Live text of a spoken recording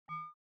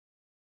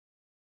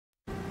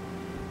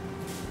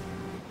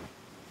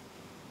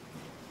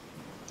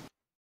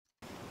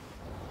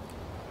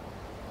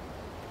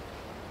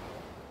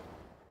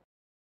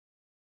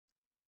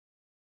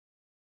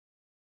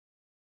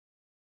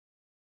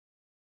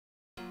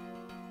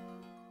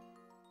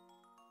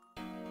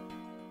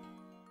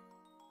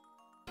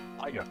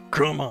Aya,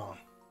 come on.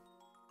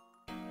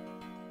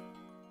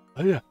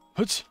 Aya,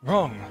 what's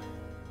wrong?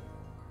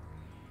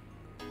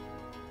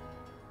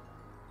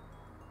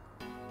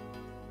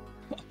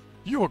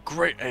 You're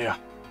great, Aya.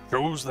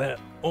 Shows that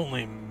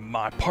only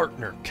my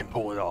partner can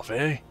pull it off,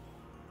 eh?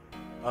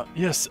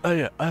 Yes,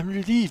 Aya, I'm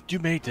relieved you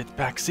made it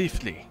back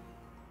safely.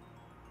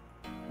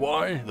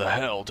 Why the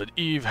hell did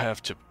Eve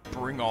have to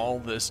bring all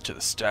this to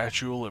the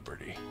Statue of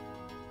Liberty?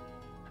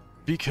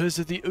 Because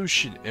of the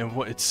ocean and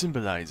what it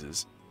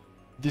symbolizes.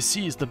 The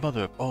sea is the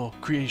mother of all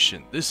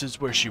creation. This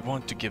is where she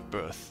wanted to give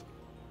birth.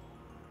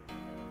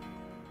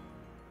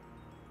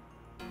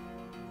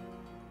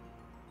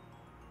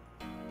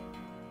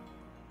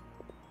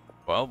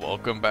 Well,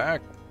 welcome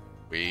back.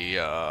 We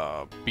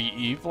beat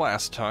Eve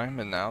last time,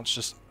 and now it's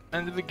just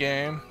end of the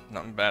game.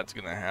 Nothing bad's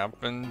gonna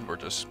happen. We're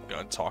just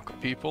gonna talk to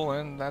people,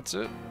 and that's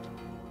it.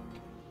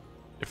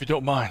 If you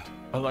don't mind,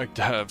 I'd like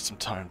to have some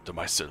time to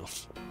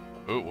myself.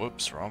 Oh,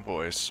 whoops, wrong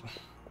voice.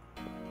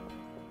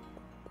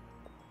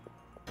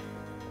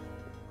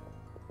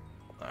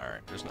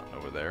 Alright, there's nothing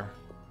over there.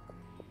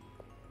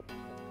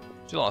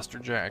 She lost her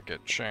jacket,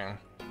 shame.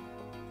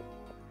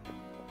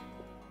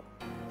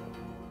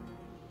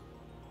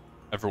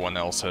 Everyone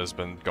else has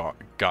been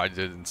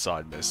guided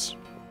inside this.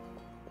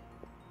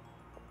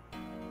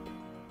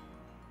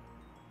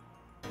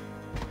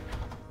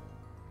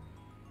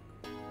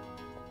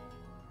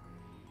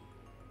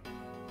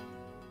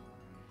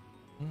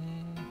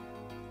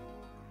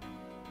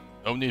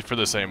 No need for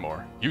this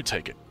anymore. You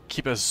take it.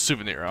 Keep it as a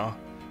souvenir, huh?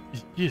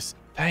 Yes,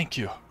 thank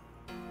you.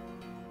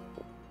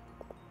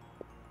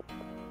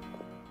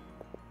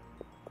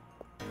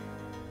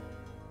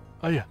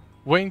 Aya,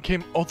 Wayne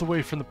came all the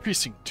way from the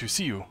precinct to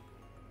see you.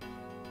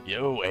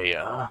 Yo,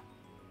 Aya.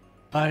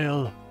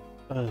 I'll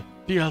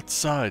be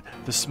outside.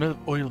 The smell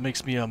of oil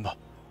makes me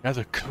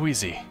rather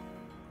queasy.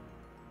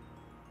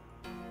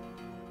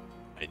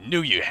 I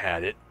knew you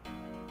had it.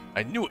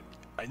 I knew it.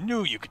 I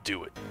knew you could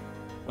do it.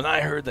 When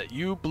I heard that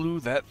you blew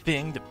that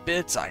thing to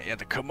bits, I had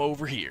to come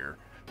over here.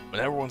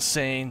 When everyone's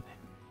saying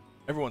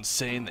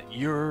that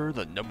you're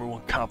the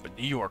 #1 cop in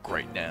New York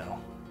right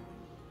now.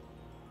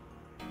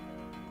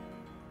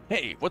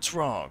 Hey, what's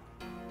wrong?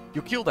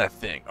 You killed that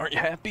thing. Aren't you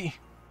happy?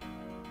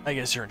 I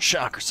guess you're in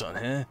shock or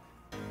something, huh?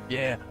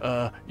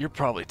 Yeah, you're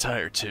probably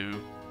tired too.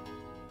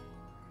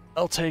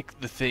 I'll take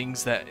the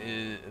things that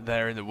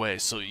are in the way,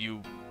 so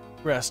you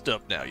rest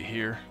up now, you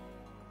hear?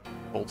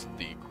 Hold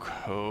the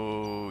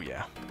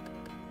yeah.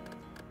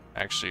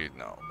 Actually,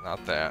 no,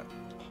 not that.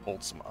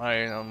 Hold some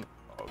item.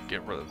 Oh,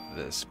 get rid of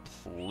this,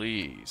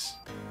 please.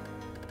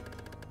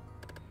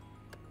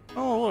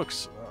 Oh,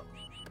 looks.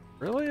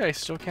 Really? I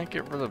still can't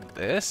get rid of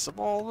this of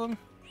all of them?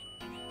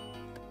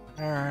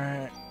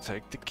 Alright,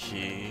 take the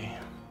key.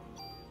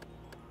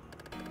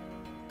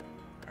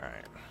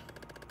 Alright.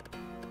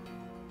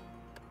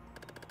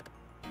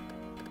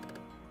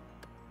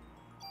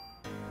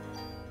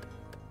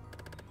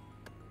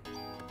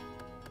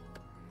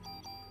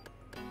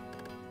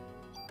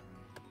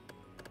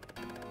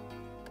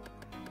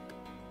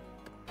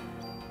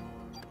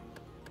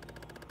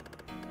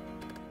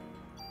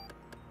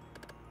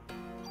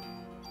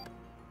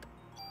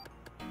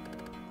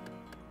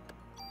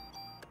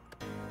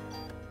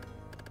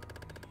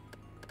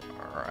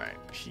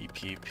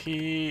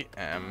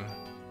 PPPM.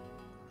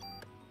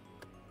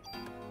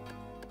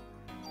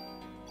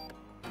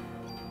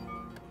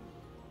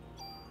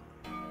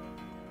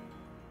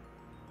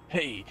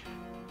 Hey,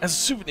 as a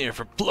souvenir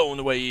for blowing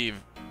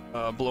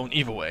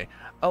Eve away,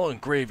 I'll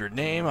engrave your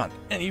name on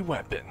any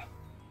weapon.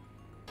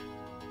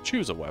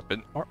 Choose a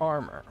weapon or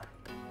armor.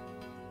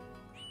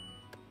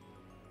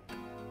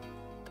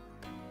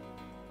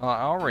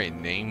 I already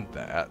named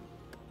that.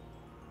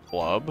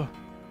 Club.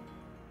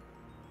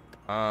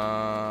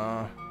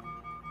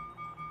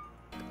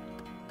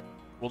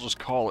 We'll just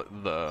call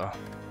it the...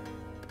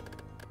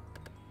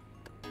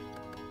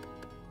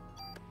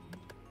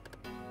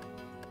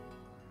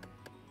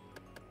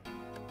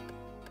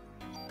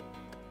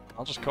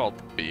 I'll just call it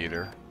the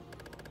beater.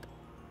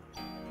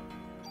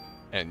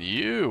 And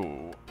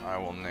you, I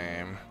will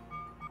name...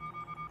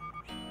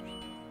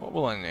 What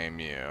will I name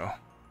you?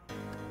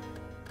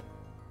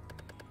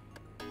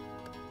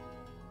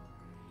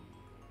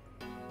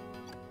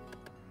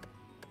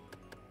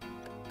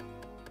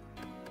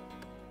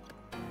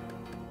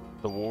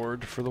 The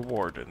ward for the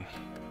warden.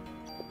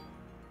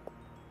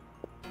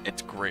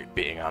 It's great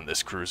being on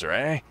this cruiser,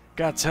 eh?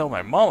 Gotta tell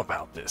my mom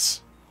about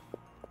this.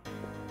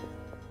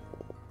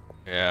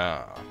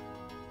 Yeah.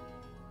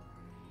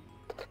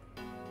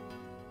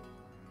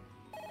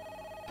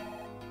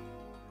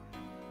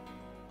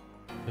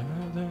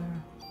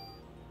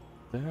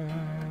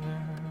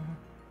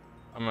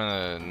 I'm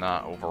gonna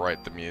not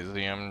overwrite the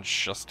museum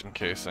just in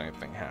case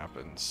anything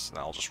happens. And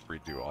I'll just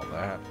redo all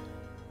that.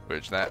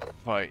 Which that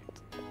fight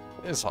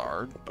is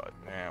hard, but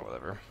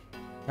whatever.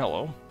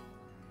 Hello.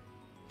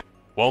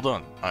 Well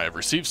done. I have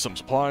received some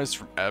supplies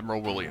from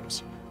Admiral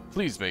Williams.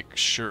 Please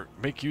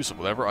make use of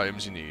whatever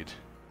items you need.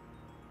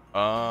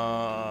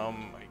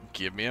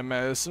 Give me a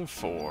medicine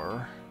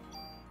 4.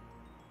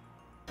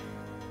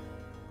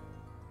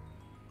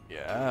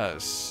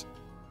 Yes.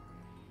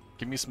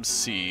 Give me some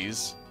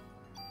C's.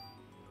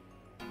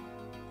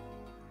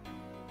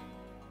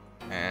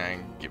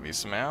 And give me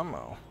some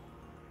ammo.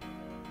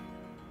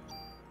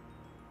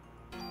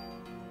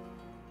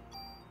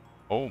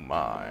 Oh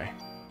my.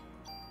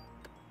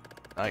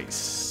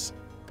 Nice.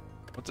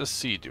 What does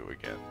C do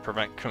again?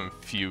 Prevent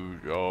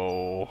confusion.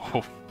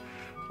 Oh.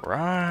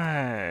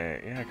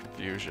 Right. Yeah,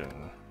 confusion.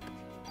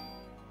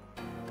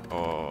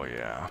 Oh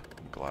yeah.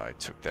 I'm glad I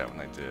took that when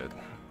I did.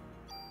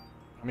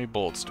 How many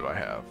bullets do I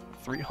have?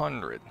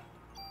 300.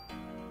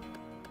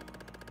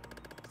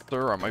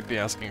 Sir, I might be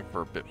asking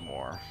for a bit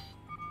more.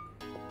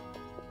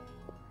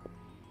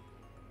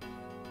 Do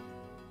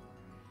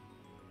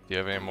you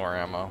have any more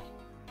ammo?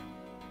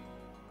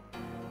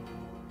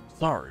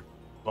 Sorry,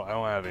 but I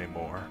don't have any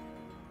more.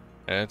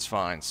 It's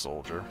fine,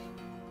 soldier.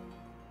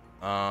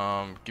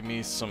 Give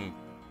me some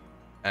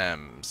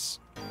M's.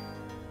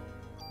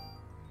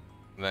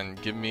 Then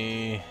give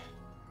me...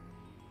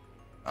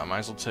 I might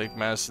as well take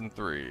medicine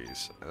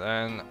 3s. And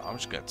then I'm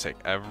just gonna take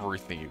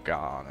everything you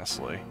got,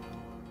 honestly.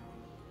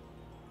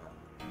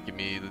 Give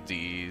me the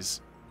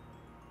D's.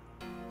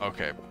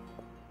 Okay.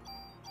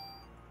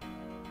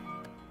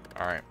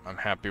 Alright, I'm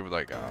happy with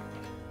what I got.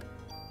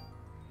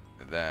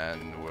 And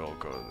then we'll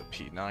go to the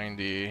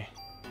P90.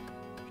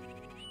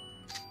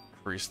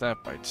 Increase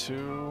that by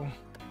 2.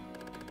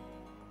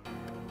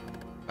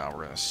 Now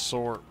we're gonna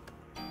sort.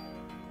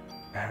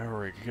 There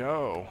we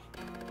go.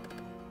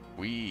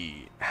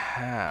 We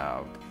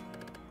have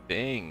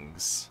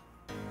things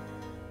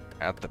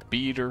at the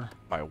beater,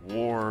 my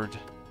ward.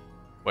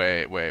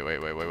 Wait.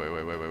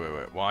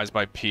 Why is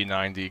my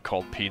P90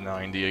 called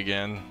P90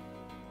 again?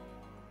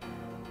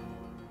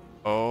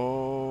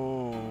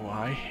 Oh,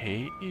 I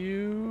hate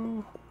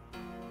you.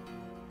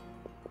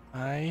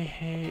 I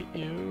hate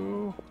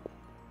you.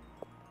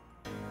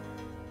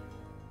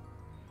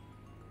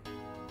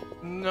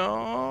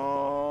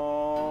 No.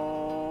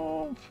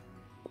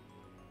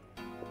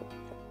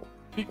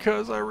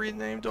 Because I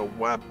renamed a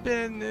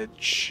weapon, it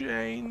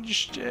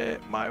changed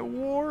it. My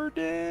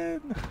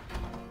warden.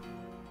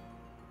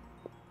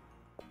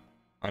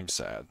 I'm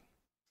sad.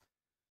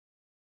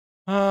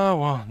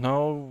 Well,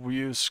 no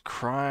use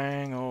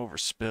crying over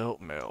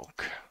spilt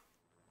milk.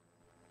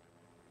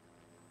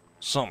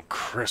 Some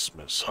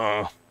Christmas,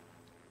 huh?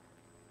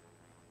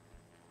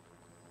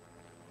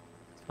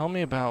 Tell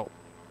me about...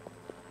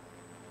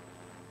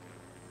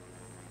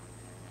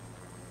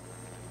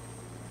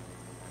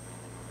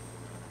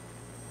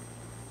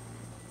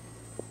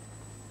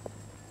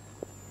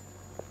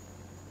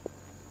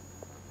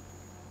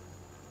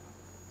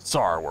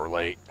 Sorry we're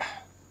late.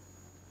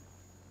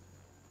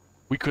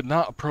 We could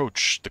not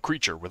approach the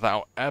creature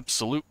without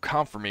absolute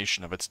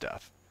confirmation of its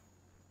death.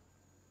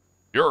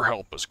 Your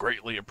help is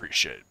greatly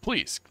appreciated.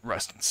 Please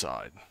rest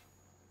inside.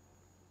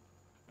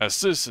 As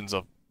citizens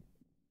of...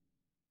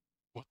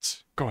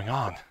 What's going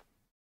on?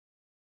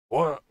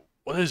 What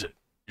is it?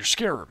 You're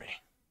scaring me.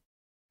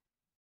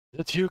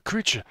 That here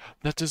creature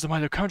that is the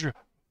mitochondria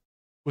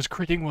was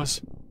creating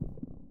was...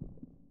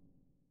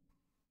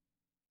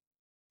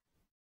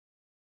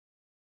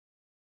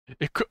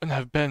 It couldn't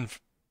have been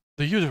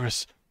the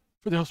uterus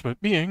for the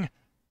ultimate being.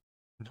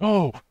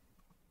 No.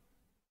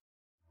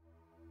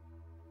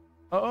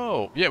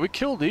 Oh, yeah, we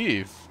killed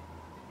Eve.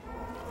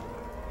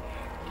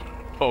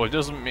 Oh, it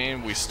doesn't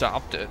mean we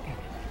stopped it.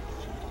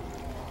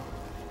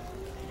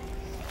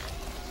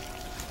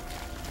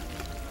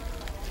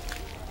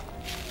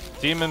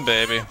 Demon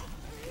baby.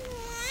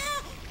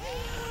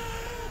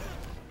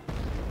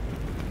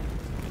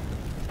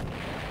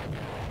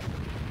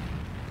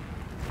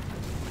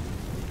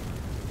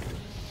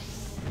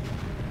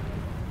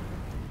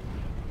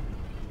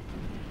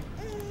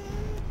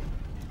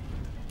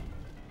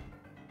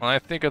 When I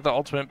think of the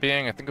ultimate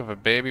being, I think of a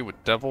baby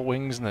with devil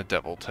wings and a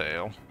devil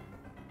tail.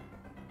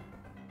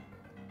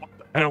 What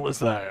the hell is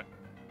that?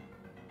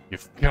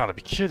 You've gotta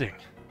be kidding.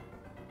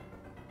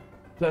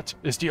 That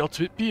is the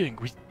ultimate being.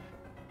 We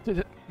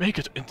didn't make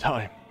it in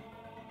time.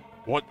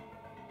 What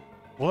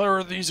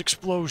are these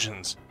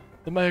explosions?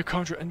 The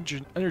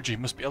mitochondria energy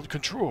must be out of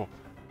control,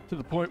 to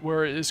the point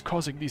where it is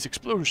causing these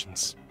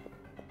explosions.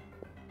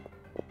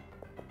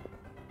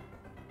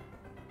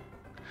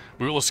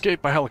 We will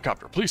escape by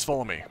helicopter. Please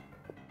follow me.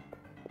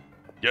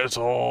 Guess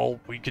all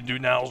we can do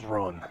now is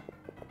run.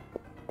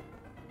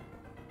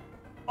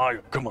 Aya,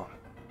 come on.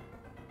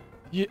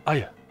 Yeah,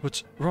 Aya,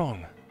 what's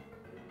wrong?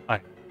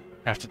 I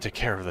have to take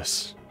care of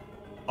this.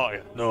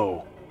 Aya,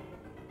 no.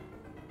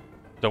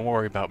 Don't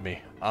worry about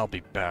me. I'll be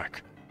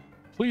back.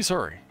 Please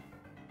hurry.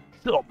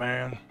 Shut up,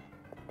 man.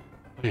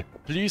 Aya,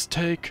 please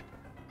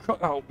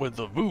cut out with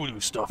the voodoo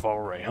stuff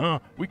already, huh?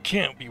 We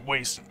can't be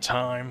wasting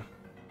time.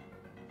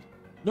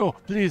 No,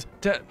 please,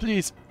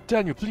 please.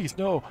 Daniel, please,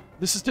 no.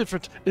 This is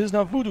different. It is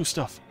not voodoo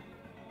stuff.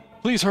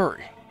 Please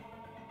hurry.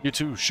 You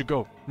two should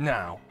go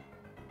now.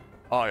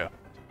 Aya,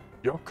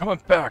 you're coming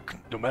back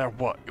no matter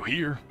what. You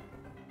hear?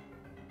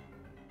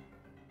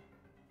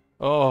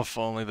 Oh, if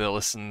only they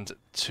listened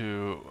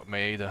to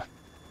Maeda.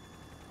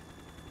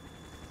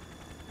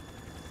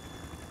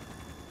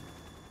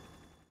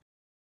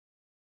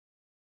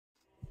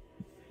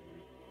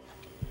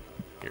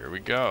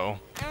 go.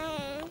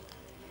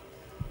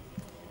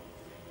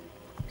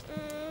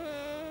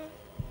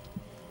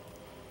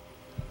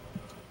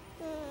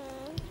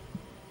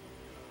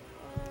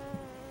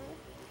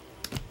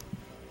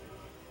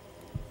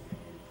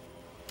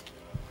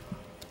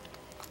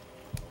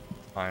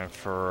 Time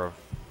for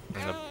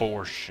an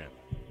abortion.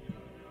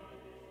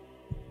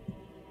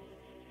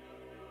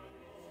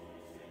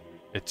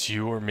 It's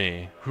you or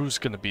me. Who's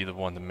gonna be the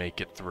one to make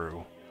it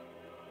through?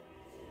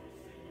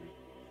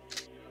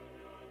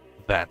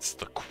 That's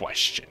the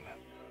question.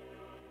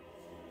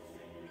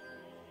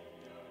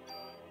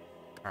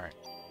 Alright.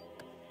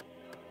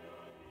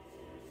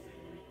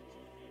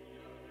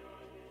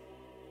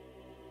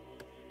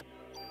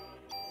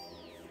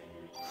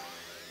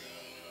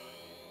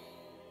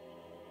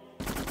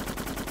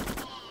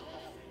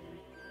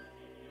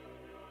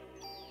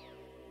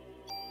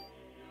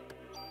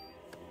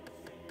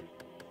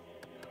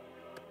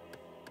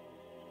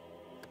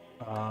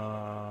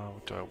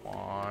 What do I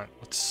want?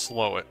 Let's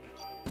slow it.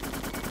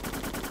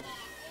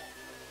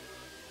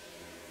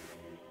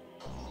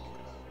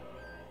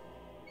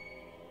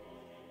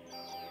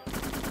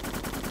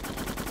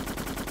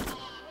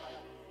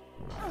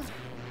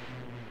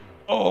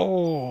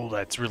 Oh,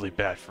 that's really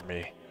bad for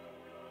me.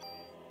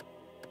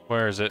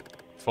 Where is it?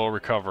 Full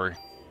recovery.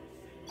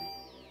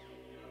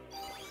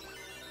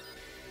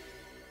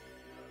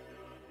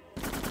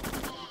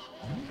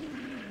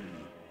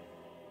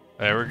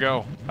 There we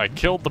go. I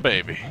killed the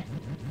baby.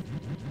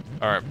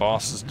 Alright,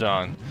 boss is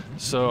done.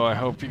 So I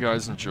hope you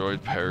guys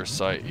enjoyed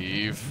Parasite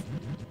Eve.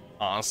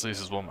 Honestly,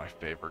 this is one of my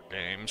favorite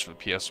games for the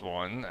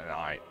PS1,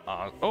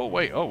 and oh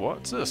wait, oh,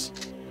 what's this?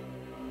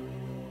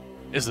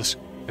 Is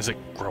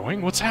it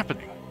growing? What's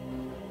happening?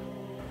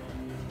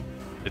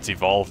 It's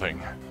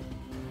evolving.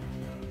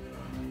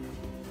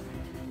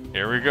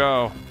 Here we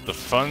go. The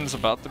fun's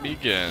about to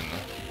begin.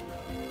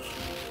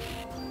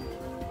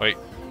 Wait.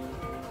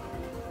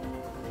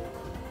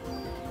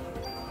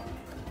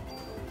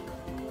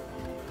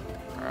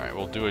 Alright,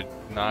 we'll do a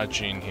not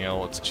gene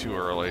heal. It's too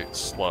early. It's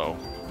slow.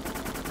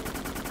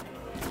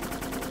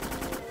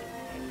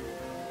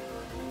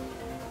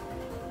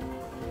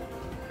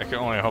 I can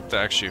only hope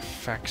that actually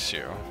affects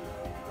you.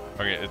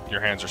 Okay,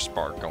 your hands are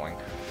sparkling.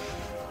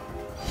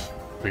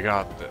 We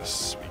got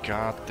this. We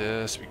got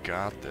this. We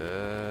got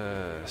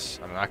this.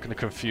 I'm not gonna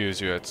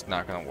confuse you. It's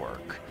not gonna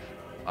work.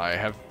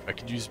 I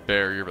could use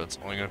barrier, but it's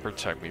only gonna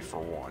protect me for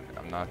one.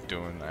 I'm not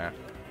doing that.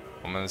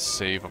 I'm gonna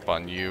save up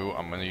on you.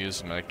 I'm gonna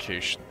use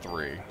medication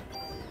 3.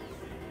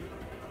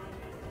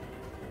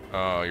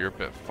 Oh, you're a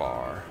bit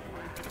far.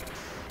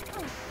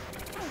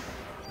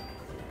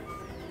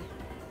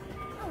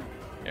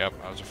 Yep,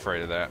 I was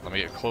afraid of that. Let me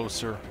get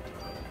closer.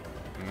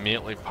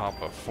 Immediately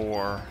pop a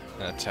 4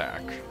 and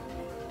attack.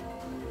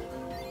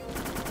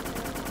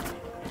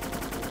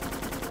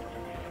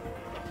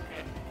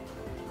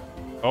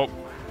 Oh,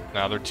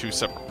 now they're 2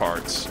 separate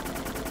parts.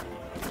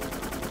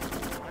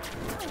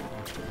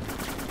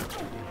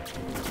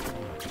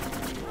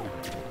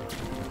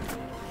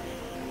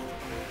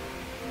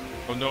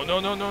 Oh no, no,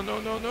 no, no, no,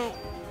 no, no.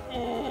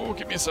 Oh,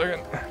 give me a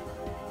second.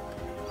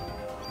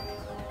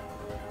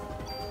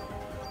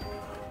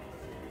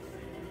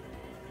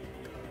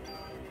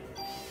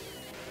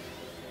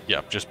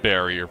 Yep, just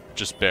barrier.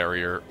 Just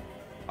barrier.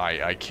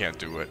 I can't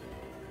do it.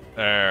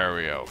 There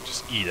we go.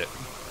 Just eat it.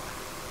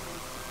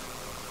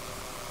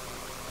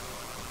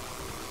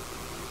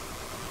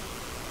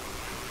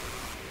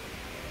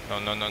 No,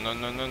 no, no, no,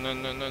 no, no, no,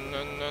 no, no,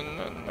 no, no,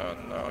 no, no,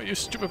 no, you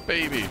stupid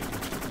baby.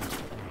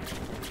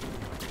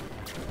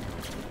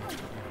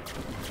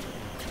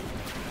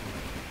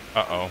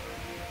 Uh-oh.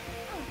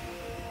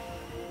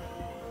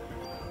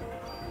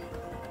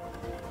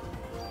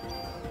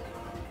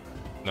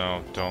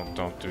 No,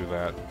 don't do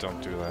that.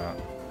 Don't do that.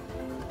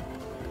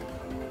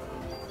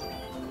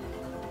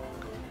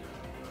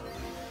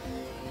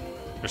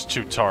 There's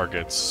 2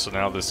 targets, so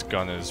now this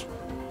gun is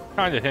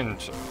kind of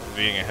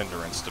being a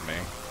hindrance to me.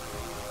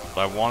 If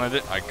I wanted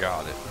it, I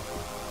got it.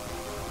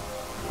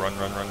 Run,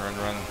 run, run, run,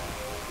 run.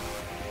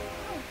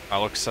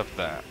 I'll accept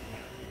that.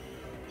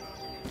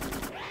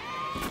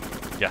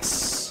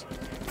 Yes.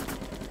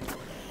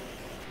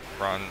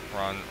 Run,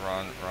 run,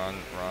 run, run,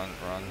 run,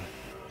 run.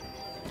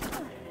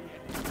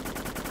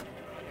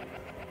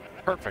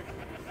 Perfect.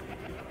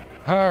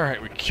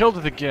 Alright, we killed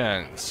it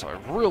again. So I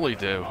really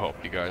do hope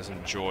you guys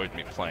enjoyed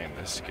me playing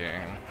this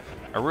game.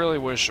 I really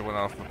wish it went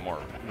off with more,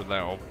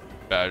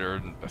 better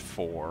than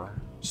before.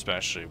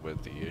 Especially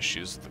with the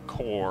issues of the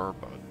core,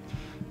 but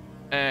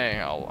hey,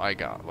 I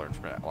got learned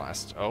from that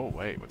last. Oh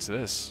wait, what's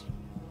this?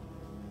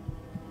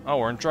 Oh,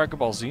 we're in Dragon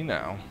Ball Z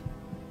now.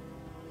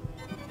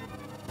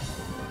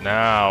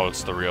 Now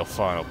it's the real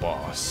final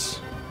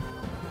boss.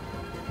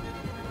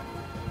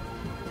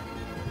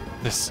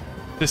 This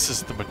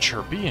is the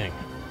mature being.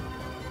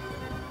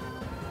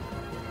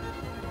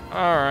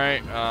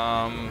 Alright,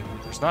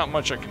 there's not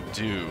much I can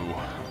do.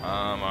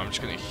 I'm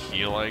just gonna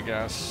heal, I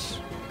guess.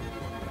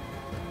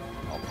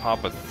 I'll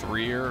pop a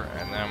 3er,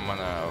 and then I'm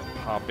gonna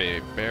pop a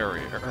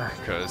barrier,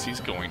 because he's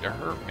going to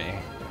hurt me.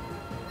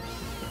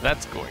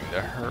 That's going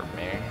to hurt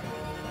me.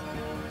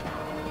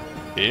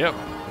 Yep.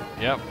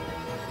 Yep.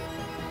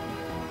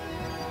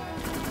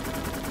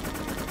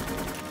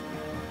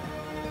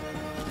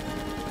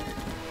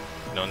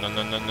 No, no,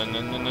 no, no, no,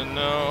 no, no, no,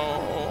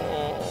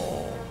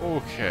 no.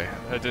 Okay,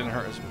 that didn't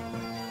hurt as much.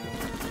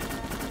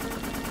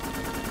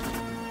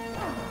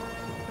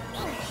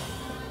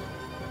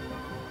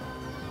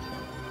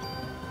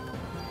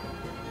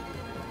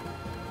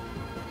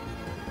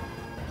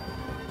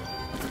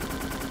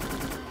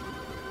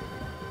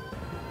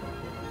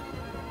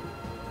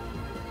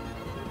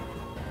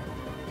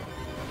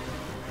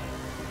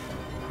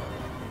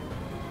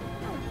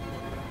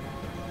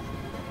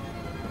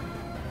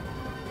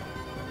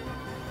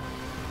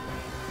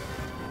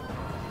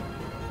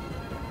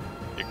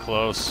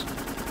 Close.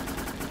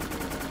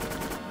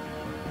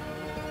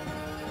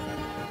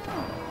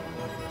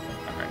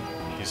 Alright,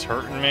 he's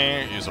hurting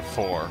me. Use a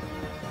 4.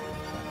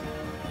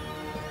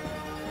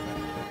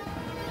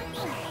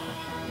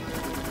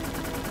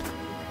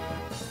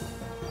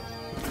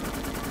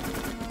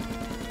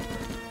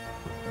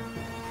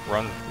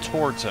 Run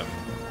towards him.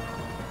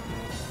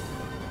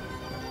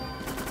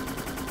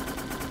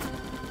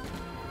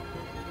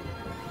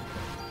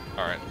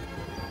 Alright.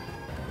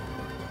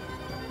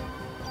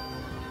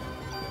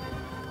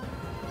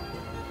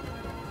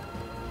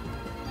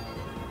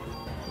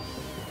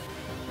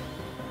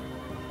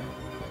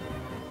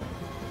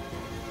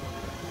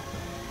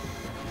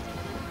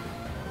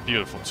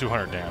 Beautiful,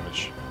 200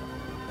 damage.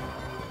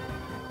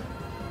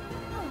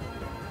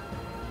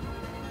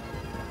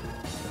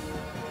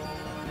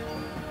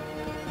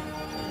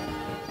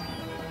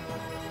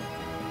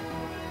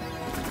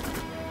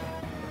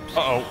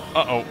 Uh-oh,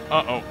 uh-oh,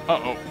 uh-oh,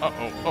 uh-oh,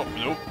 uh-oh, oh,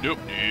 nope,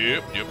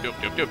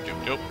 nope,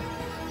 nope.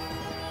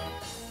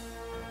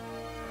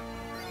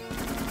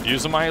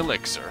 Using my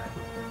elixir.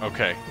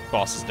 Okay,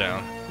 boss is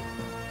down.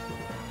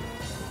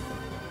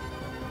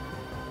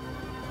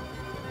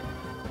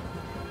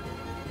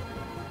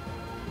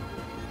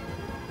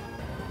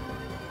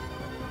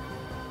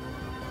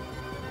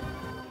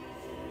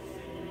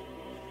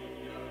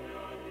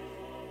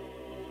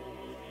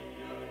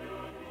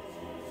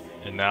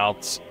 And now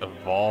it's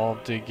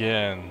evolved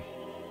again.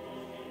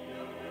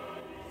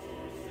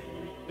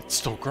 It's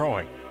still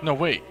growing. No,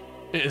 wait.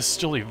 It is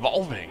still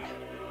evolving.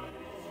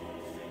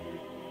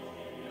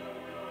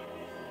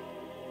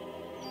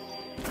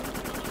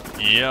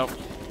 Yep.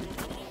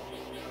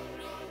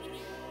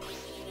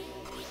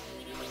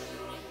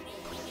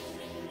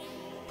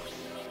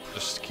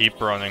 Just keep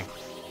running.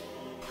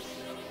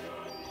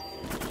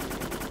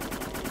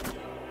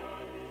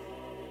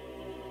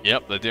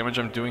 Yep, the damage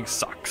I'm doing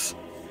sucks.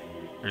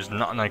 There's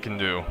nothing I can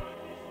do.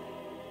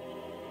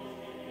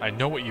 I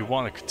know what you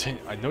want to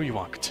continue. I know you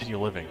want to continue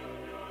living.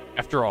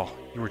 After all,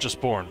 you were just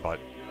born, but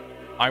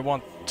I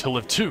want to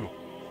live too,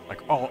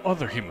 like all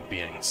other human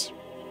beings.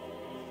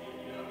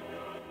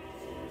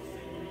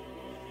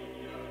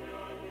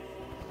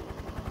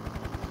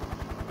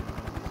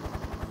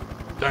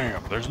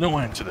 Damn, there's no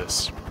end to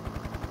this.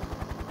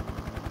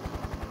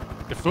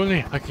 If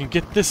only I can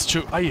get this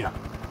to Aya.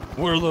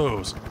 What are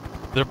those?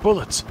 They're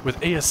bullets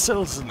with AS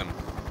cells in them.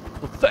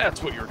 Well,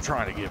 that's what you're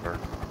trying to give her.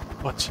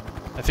 But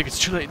I think it's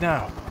too late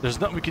now. There's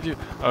nothing we can do.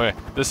 Okay,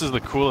 this is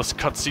the coolest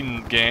cutscene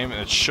in the game,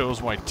 and it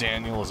shows why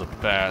Daniel is a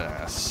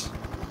badass.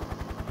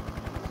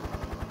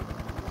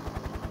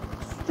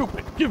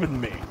 Stupid,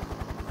 giving me.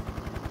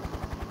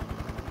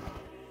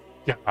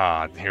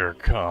 God, here it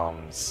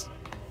comes.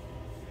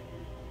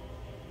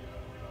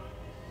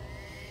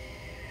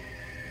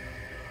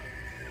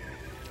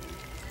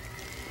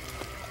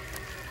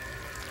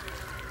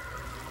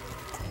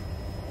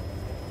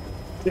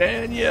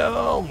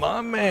 Daniel, my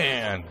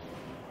man.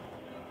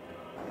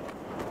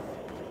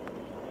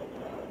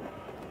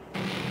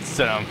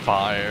 Set on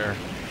fire.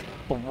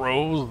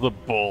 Throws the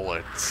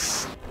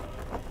bullets.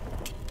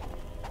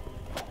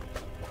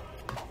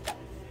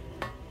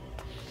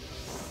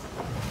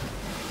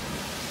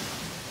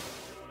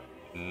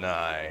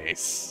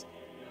 Nice.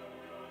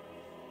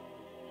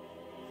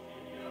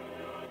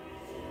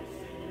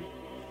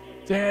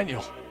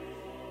 Daniel,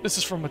 this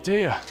is from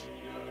Medea.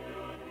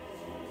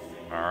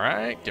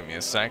 Alright, give me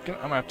a second.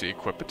 I'm gonna have to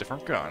equip a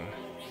different gun.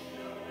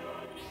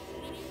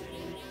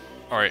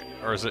 Alright,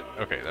 or is it?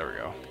 Okay, there we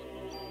go.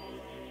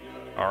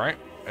 Alright,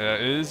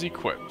 it is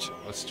equipped.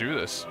 Let's do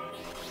this.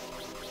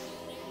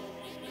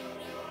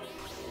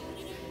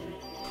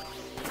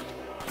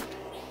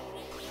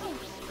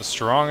 The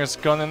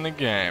strongest gun in the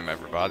game,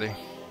 everybody.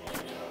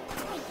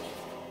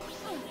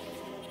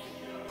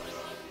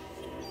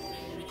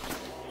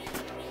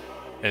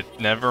 It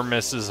never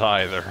misses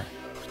either.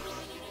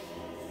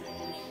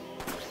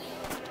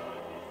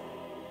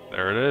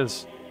 There it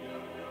is.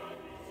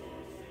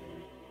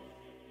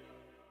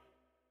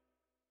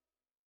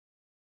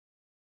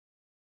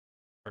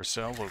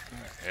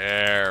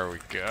 There we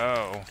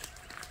go.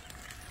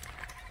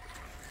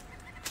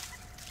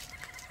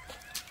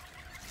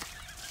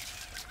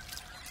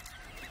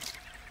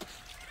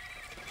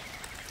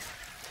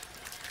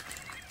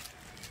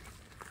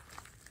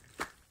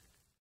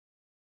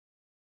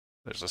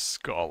 There's a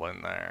skull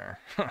in there.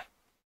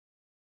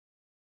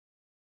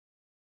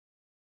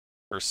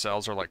 Her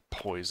cells are like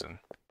poison.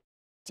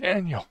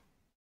 Daniel!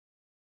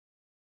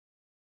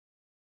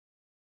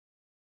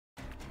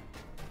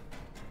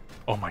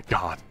 Oh my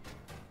god.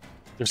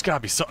 There's gotta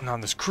be something on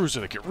this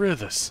cruiser to get rid of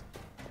this.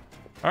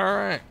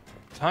 Alright.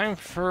 Time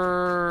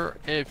for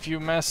if you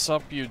mess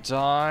up, you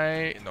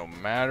die, no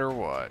matter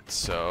what.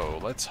 So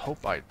let's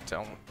hope I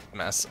don't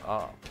mess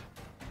up.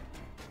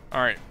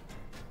 Alright.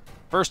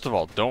 First of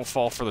all, don't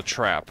fall for the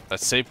trap.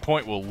 That save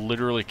point will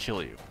literally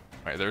kill you.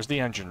 Alright, there's the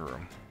engine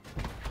room.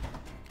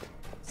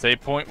 Save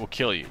point will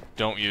kill you.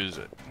 Don't use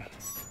it.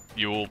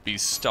 You will be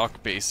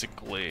stuck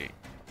basically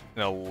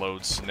in a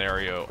load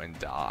scenario and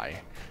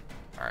die.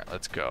 Alright,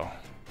 let's go.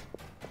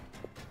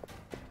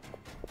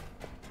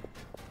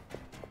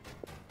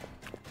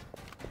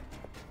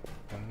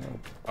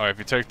 Oh, if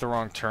you take the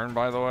wrong turn,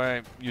 by the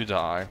way, you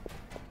die.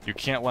 You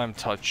can't let him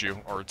touch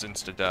you, or it's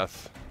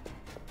insta-death.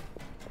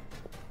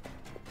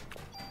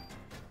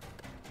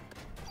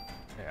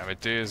 Yeah,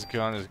 Medea's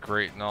gun is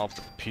great and all, but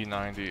the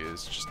P90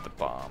 is just the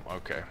bomb.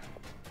 Okay.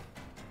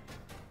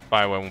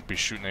 By the way, I won't be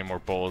shooting any more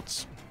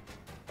bullets.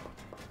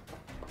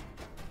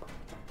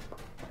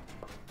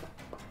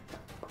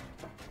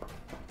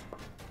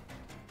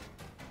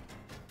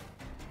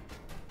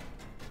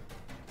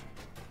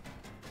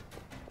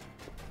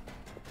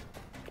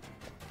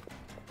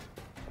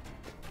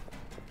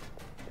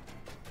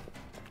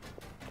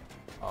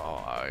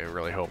 I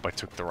really hope I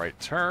took the right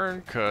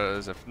turn,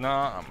 because if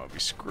not, I'm gonna be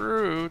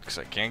screwed, because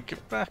I can't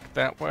get back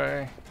that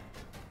way.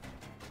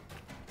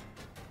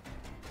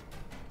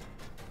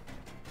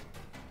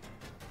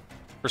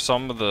 For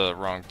some of the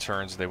wrong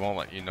turns, they won't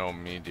let you know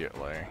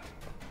immediately.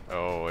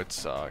 Oh, it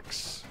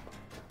sucks.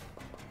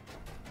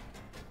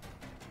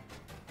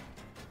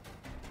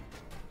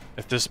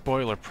 If this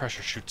boiler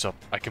pressure shoots up,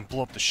 I can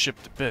blow up the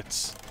ship to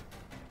bits.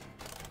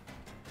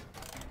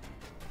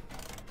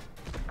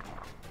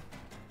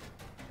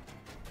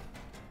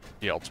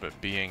 The ultimate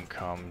being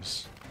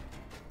comes.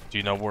 Do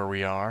you know where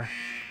we are?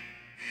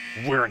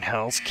 We're in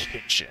Hell's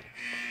Kitchen.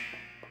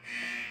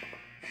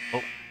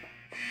 Oh.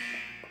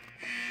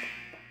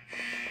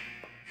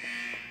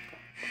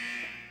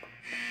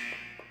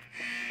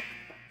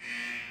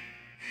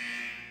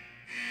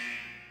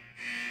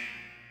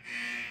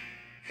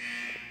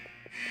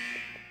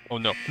 Oh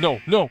no,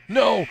 no, no,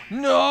 no,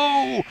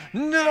 no,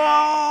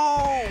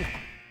 no!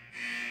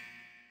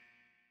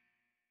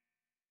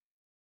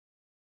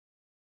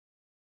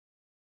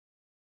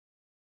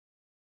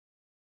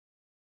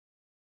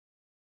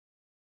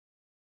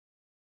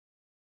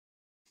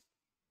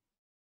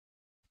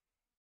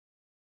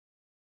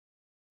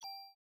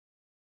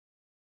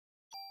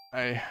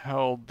 I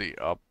held the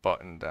up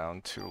button down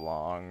too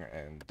long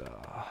and,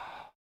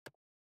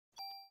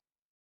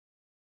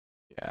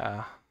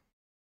 yeah.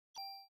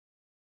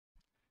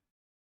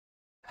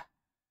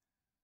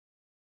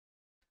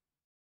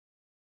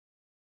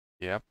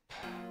 Yep.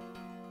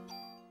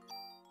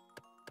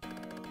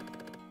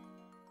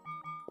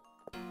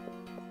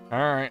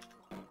 Alright.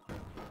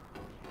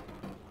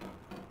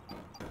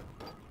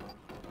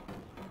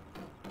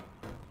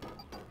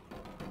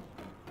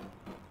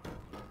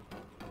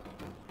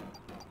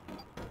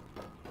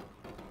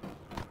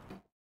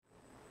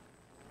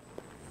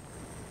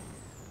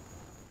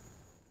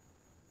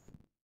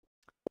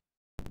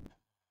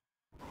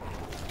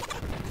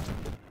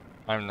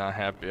 I'm not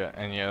happy at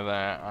any of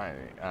that. I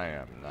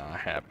am not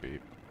happy.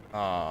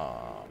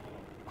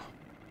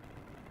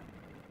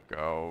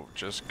 Go,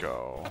 just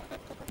go.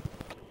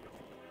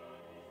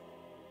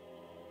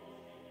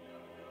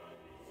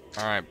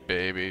 Alright,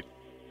 baby.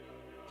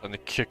 Time to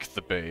kick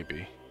the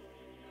baby.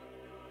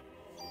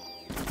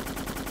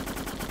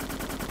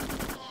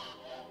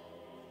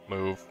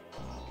 Move.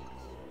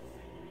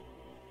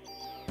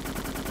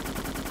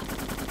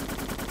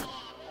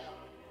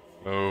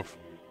 Move.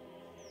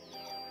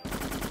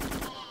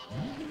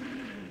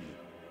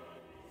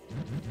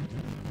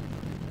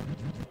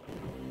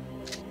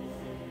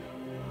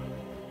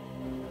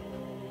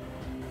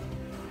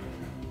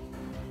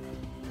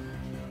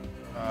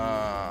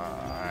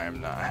 I'm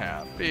not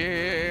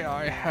happy.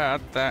 I had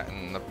that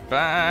in the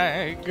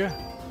bag.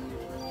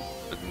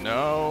 But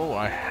no,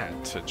 I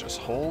had to just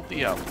hold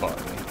the up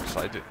button, because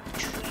I didn't.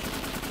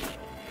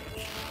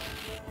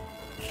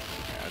 Yeah,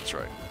 that's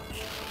right.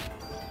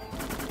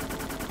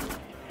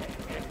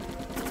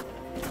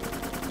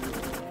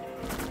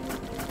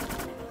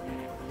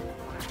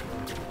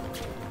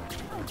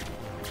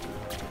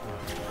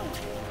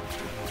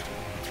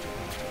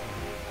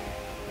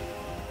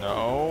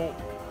 No.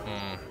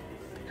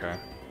 Okay.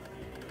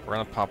 We're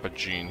gonna pop a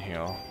gene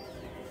heal.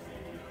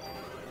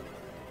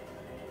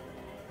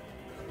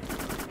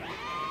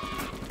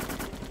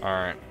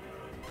 Alright.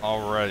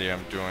 Already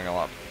I'm doing a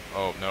lot.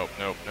 Oh, nope,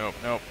 nope, nope,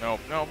 nope, nope,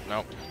 nope,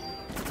 nope.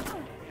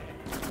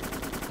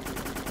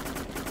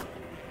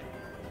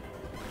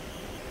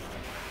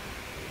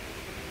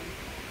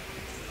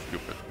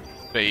 Stupid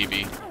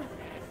baby.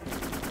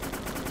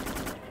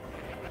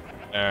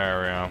 There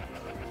we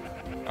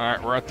go.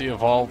 Alright, we're at the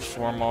evolved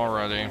form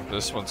already.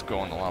 This one's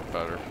going a lot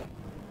better.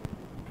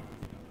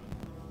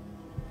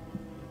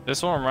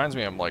 This one reminds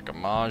me of like a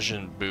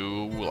Majin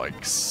Buu,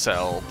 like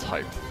cell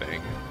type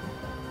thing.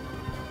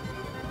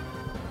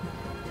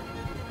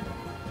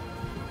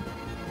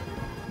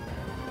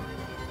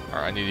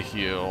 Alright, I need to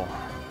heal.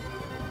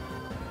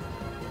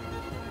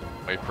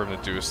 Wait for him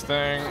to do his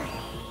thing.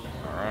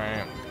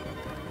 Alright.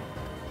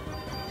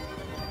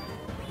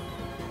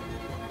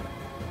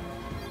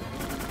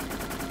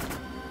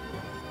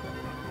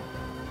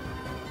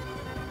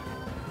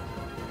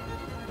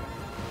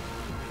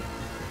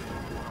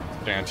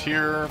 Stand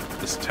here.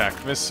 This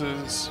attack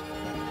misses.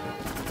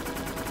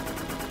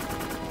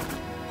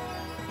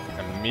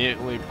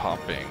 Immediately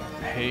popping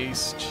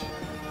haste.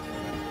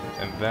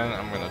 And then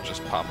I'm gonna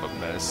just pop a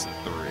medicine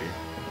 3.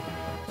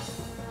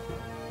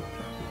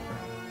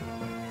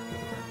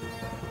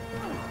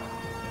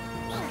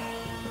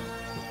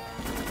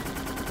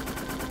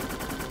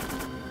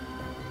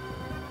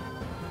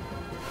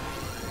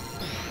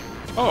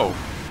 Oh!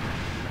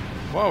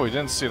 Well, we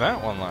didn't see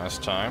that one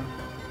last time.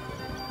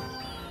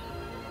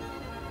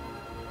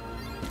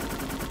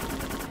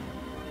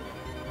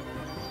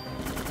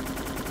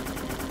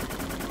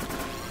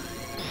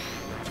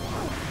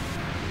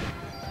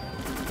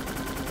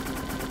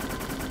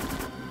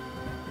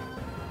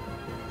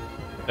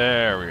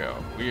 There we go.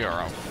 We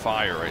are on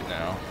fire right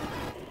now.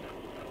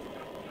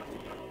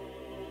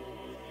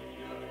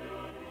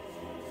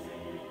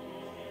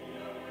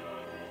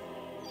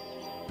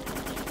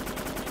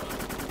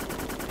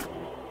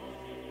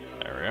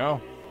 There we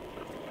go.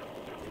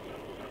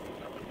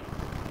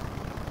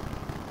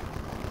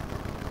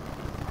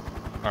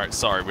 Alright,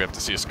 sorry, we have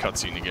to see this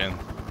cutscene again.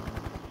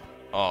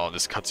 Oh,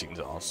 this cutscene's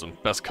awesome.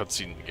 Best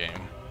cutscene in the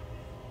game.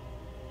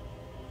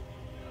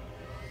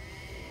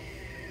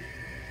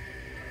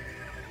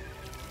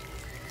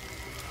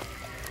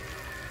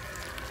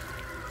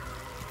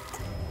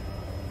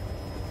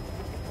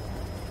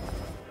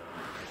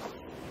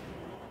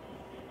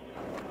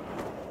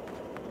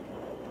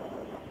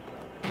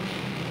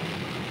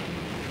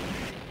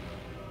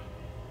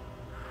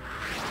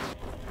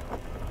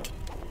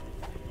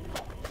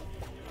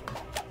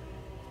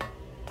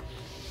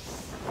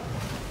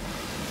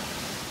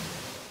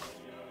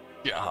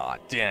 God,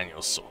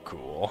 Daniel's so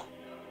cool.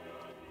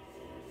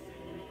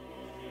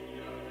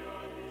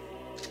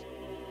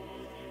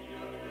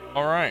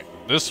 Alright,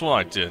 this one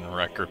I did in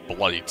record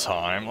bloody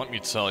time. Let me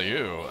tell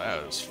you,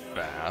 that was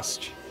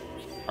fast.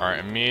 Alright,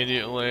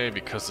 immediately,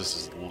 because this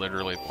is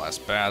literally the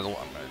last battle,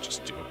 I'm gonna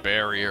just do a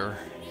barrier.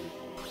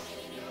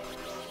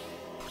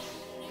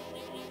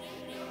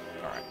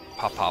 Alright,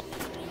 pop pop.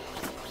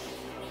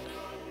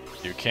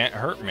 You can't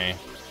hurt me,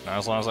 not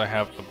as long as I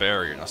have the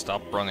barrier. Now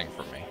stop running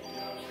from me.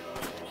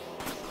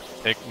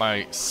 Take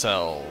my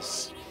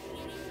cells,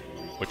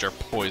 which are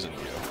poison you.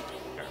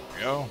 There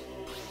we go.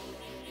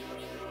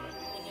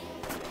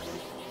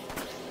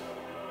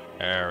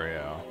 There we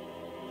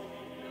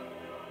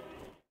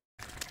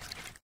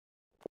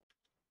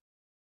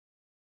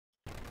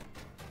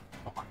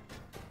go.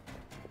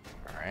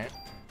 Alright.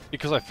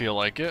 Because I feel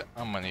like it,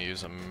 I'm gonna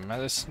use a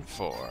medicine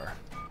 4.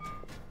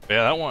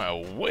 Yeah, that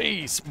went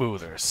way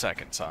smoother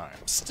second time.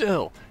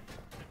 Still,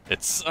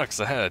 it sucks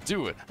I had to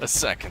do it a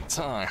second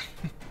time.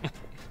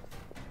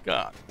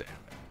 God damn it.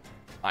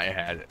 I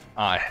had it.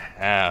 I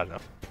had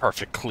a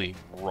perfect clean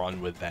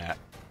run with that.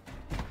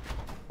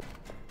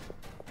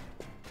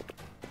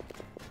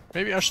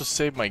 Maybe I should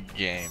save my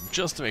game,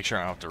 just to make sure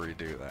I don't have to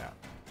redo that.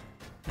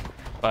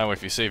 By the way,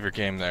 if you save your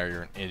game there,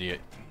 you're an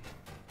idiot.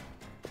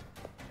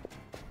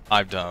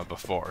 I've done it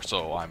before,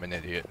 so I'm an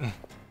idiot.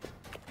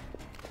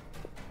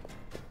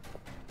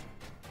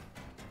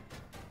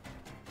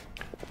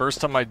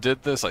 First time I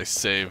did this, I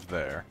saved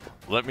there.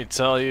 Let me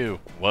tell you,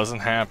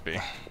 wasn't happy.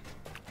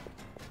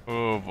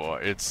 Oh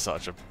boy, it's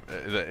such a...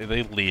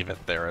 They leave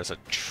it there as a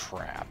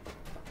trap.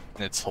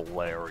 And it's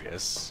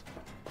hilarious.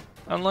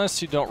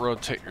 Unless you don't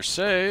rotate your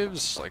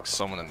saves, like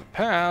someone in the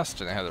past,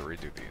 and they had to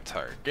redo the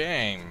entire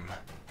game.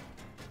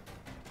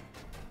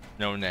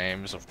 No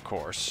names, of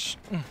course.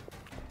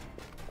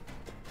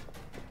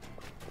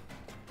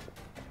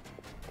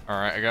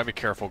 Alright, I gotta be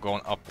careful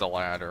going up the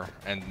ladder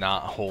and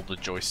not hold the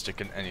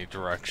joystick in any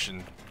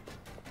direction.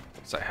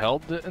 So I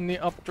held it in the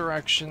up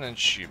direction and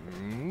she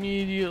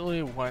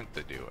immediately went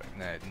to do it.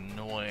 And that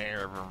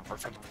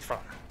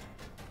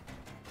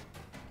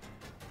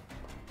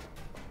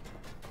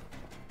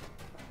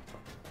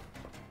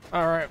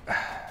Alright,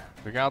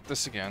 we got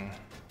this again.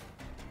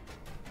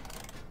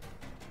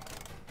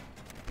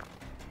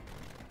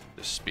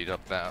 Just speed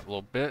up that a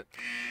little bit.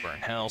 We're in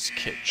Hell's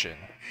Kitchen,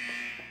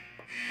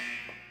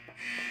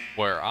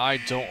 where I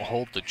don't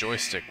hold the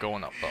joystick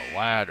going up the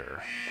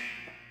ladder.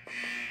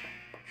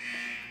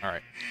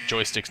 Alright,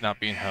 joystick's not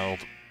being held.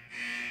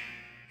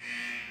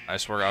 I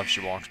swear to God, if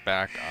she walks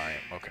back, I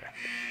am okay.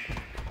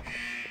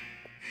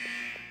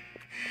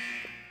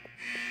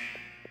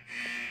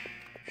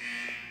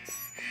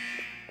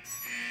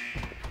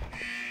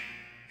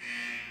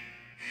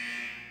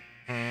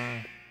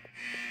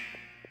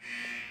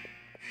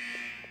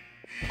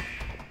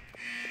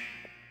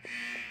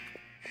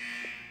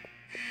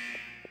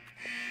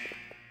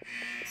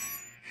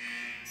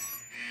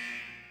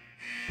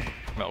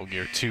 Metal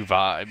Gear 2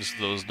 vibes,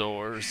 those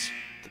doors.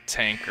 The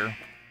tanker.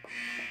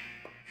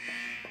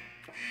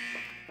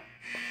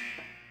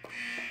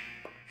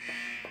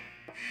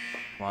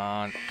 Come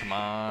on, come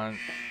on.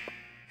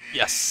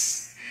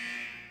 Yes!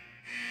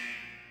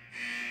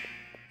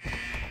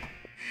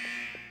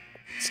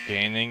 It's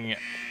gaining.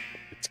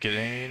 It's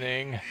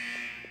gaining.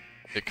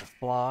 It can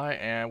fly,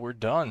 and we're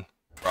done.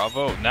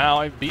 Bravo. Now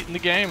I've beaten the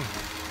game.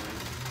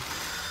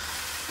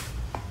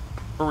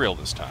 For real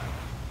this time.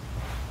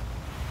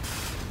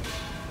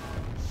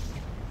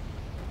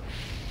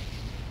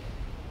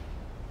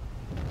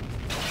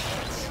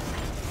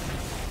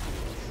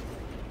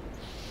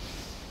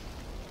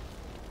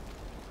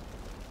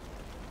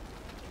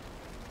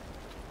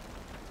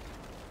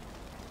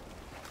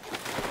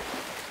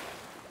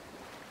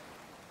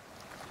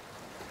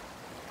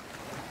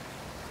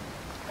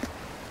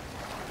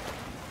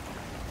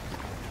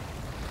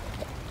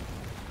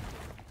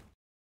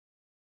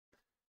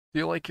 Do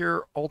you like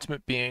your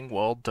ultimate being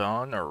well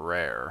done or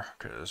rare?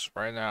 Because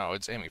right now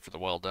it's aiming for the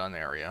well done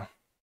area.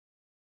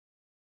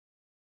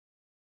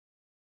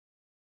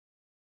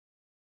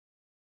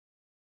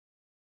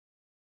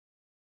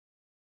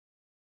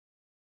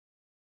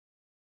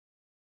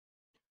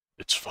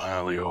 It's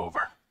finally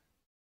over.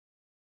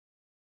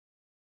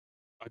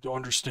 I don't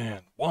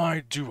understand.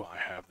 Why do I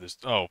have this?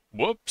 Oh,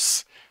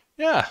 whoops.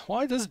 Yeah,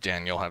 why does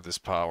Daniel have this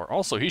power?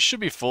 Also, he should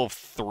be full of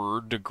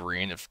third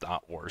degree, if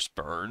not worse,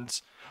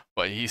 burns.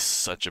 But he's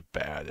such a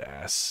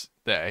badass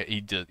that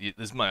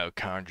this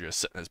mitochondria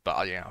setting his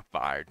body on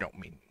fire don't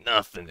mean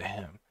nothing to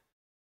him.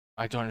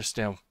 I don't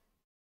understand.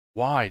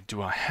 Why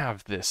do I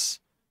have this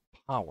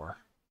power?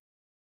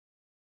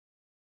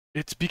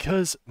 It's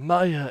because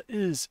Maya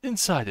is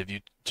inside of you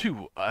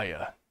too,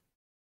 Aya.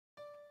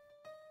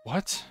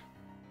 What?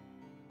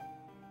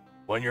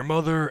 When your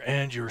mother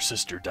and your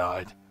sister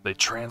died, they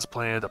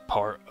transplanted a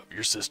part of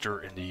your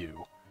sister into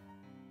you.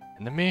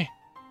 Into me?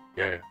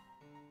 Yeah.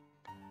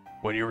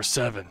 When you were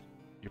 7,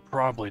 you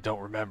probably don't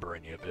remember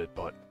any of it,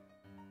 but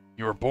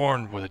you were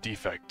born with a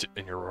defect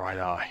in your right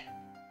eye.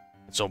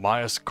 And so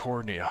Maya's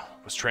cornea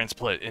was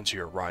transplanted into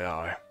your right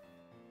eye.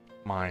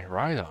 My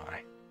right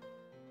eye?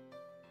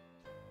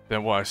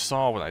 Then what I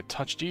saw when I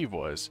touched Eve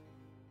was...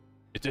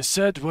 It is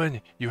said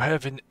when you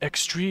have an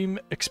extreme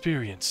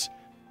experience,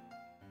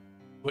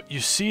 what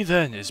you see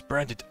then is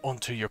branded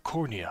onto your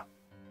cornea,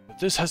 but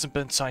this hasn't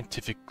been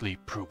scientifically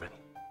proven.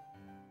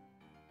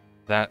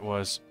 That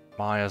was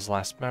Maya's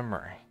last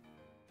memory.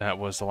 That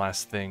was the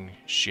last thing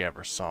she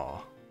ever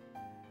saw.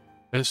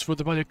 As for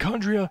the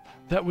mitochondria,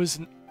 that was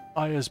in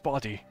Aya's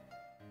body.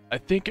 I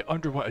think it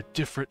underwent a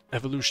different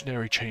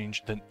evolutionary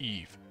change than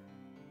Eve.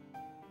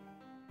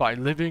 By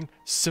living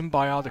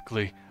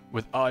symbiotically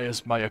with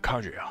Aya's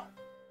mitochondria,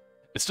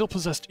 it still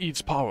possessed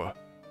Eve's power.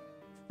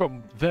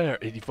 From there,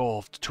 it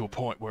evolved to a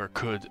point where it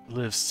could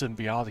live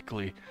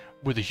symbiotically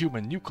with a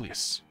human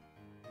nucleus.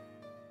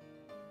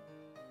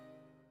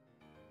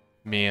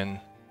 Me and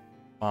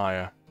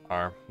Maya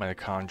are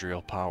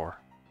mitochondrial power.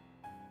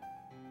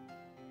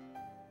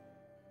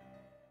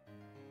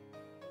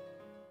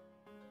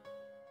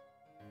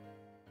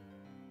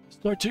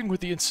 Starting with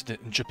the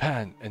incident in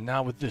Japan, and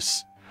now with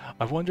this,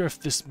 I wonder if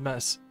this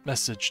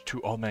message to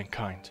all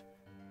mankind.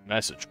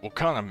 Message? What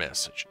kind of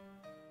message?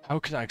 How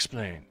can I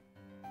explain?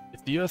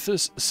 If the Earth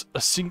is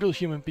a single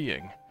human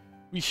being,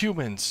 we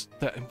humans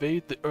that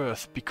invade the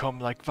Earth become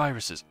like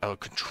viruses out of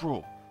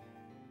control.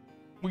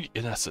 We,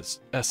 in essence,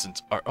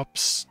 are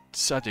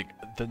upsetting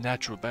the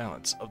natural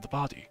balance of the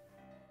body.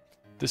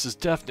 This is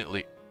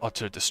definitely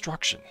utter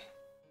destruction.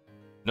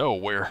 No,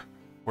 we're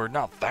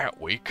not that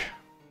weak.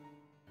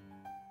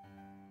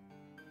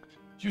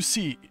 You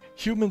see,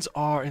 humans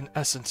are in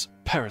essence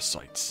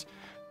parasites.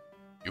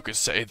 You could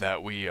say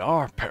that we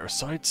are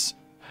parasites,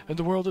 and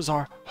the world is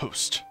our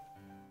host.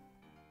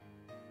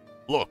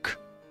 Look,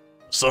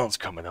 the sun's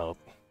coming up.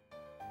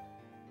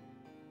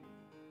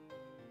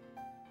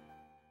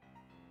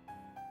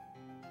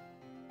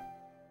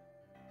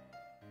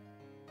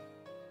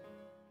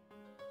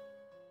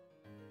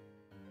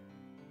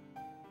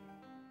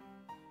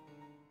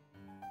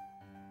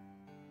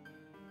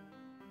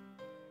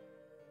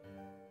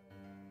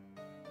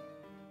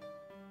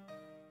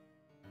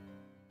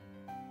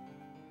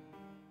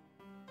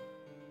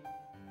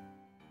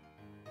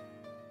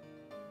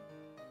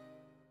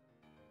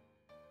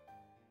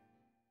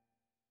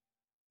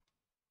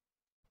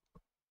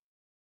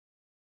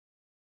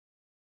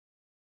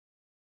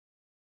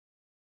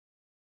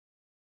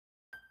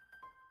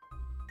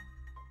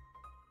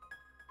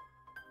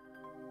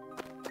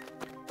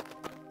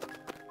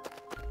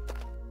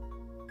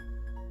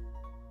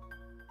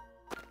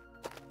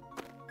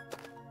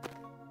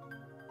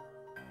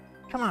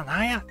 Come on,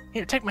 Aya.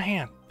 Here, take my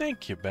hand.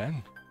 Thank you,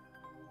 Ben.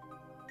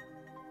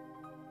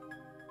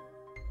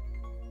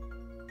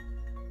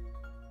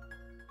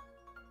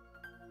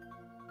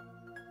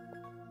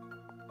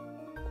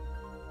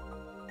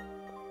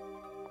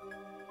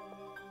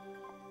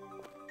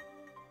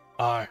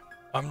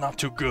 I'm not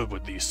too good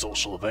with these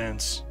social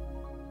events.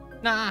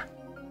 Nah.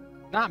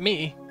 Not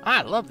me.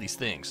 I love these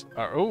things.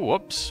 Oh,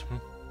 whoops.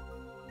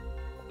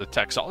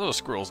 Detects all those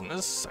squirrels in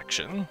this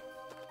section.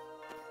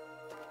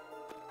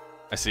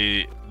 I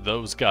see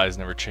those guys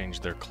never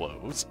changed their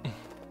clothes.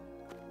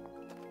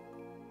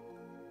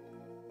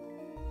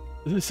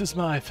 This is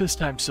my first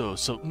time so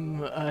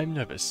I'm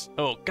nervous.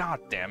 Oh,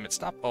 god damn it.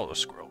 Stop all the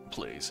squirrel,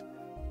 please.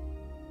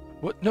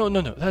 What? No,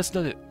 that's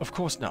not it. Of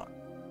course not.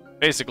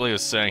 Basically, he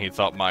was saying he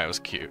thought Maya was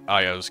cute.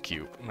 Aya was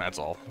cute. That's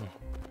all.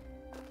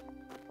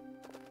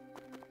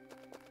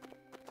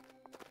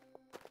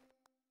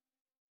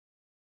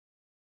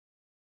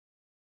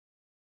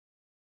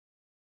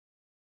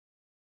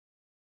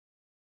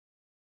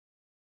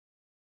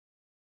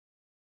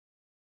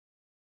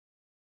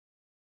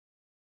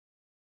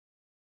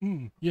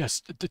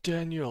 Yes,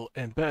 Daniel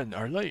and Ben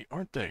are late,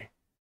 aren't they?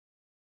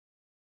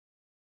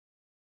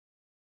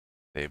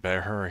 They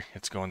better hurry.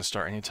 It's going to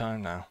start any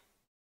time now.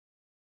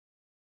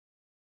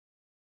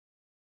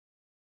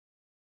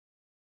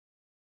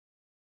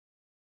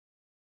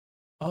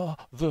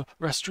 The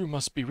restroom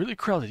must be really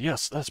crowded.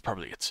 Yes, that's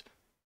probably it.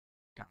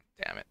 God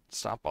damn it.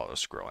 Stop all the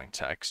scrolling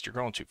text. You're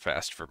going too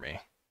fast for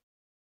me.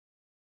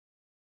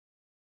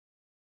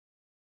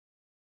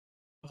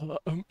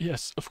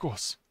 Yes, of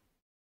course.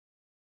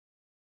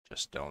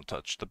 Just don't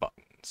touch the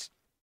buttons.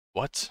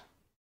 What?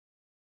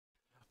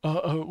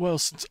 Well,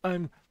 since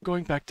I'm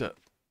going back to...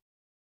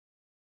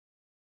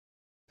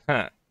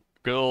 Huh.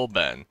 Good old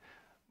Ben.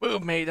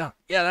 Move, made on...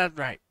 Yeah, that's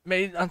right.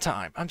 Made on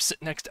time. I'm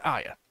sitting next to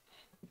Aya.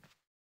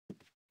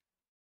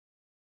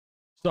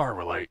 Sorry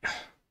we're late.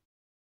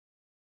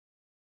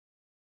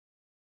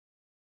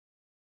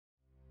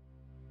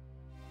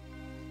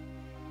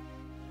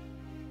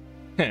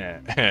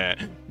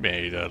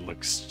 Maida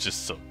looks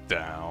just so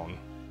down.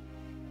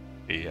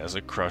 He has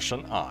a crush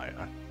on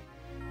Aya.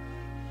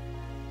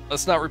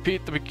 Let's not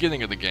repeat the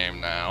beginning of the game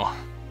now.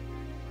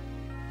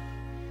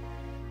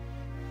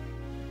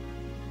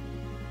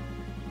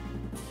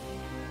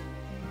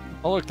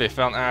 Oh look, they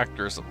found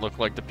actors that look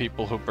like the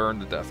people who burned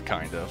to death,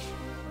 kind of.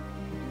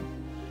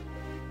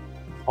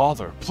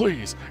 Father,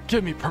 please,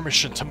 give me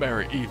permission to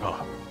marry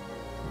Eva.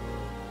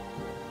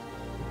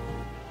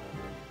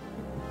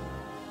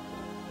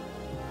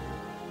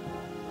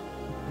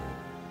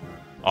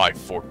 I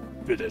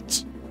forbid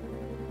it.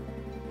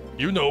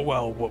 You know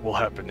well what will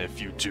happen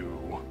if you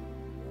do.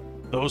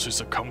 Those who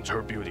succumb to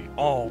her beauty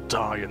all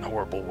die in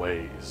horrible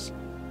ways.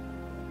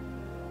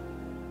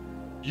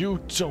 You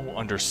don't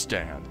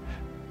understand.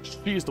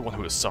 She is the one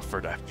who has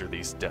suffered after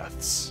these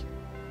deaths.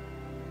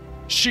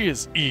 She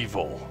is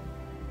evil.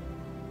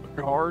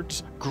 The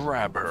guards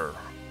grab her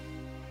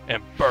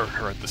and burn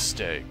her at the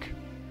stake.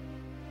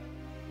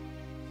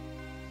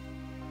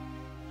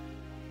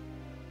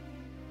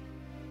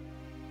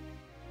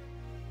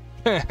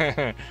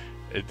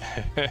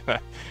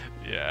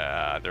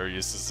 Yeah, they're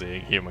used to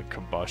seeing human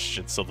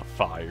combustion, so the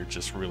fire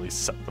just really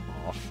set them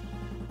off.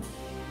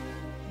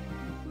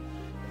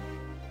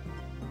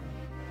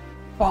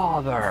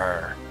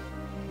 Father!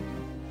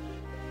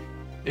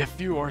 If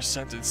you are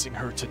sentencing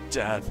her to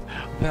death,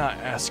 then I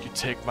ask you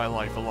take my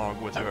life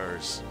along with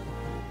hers.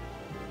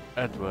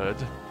 Edward.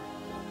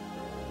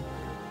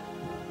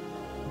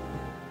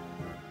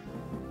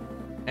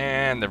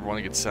 And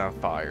everyone gets on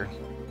fire.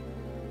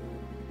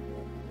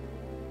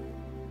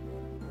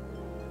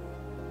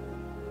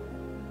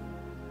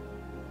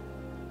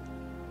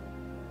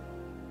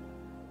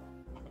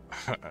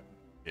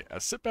 Yeah,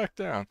 sit back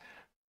down.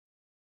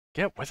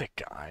 Get with it,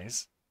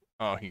 guys.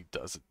 Oh, he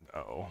doesn't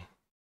know.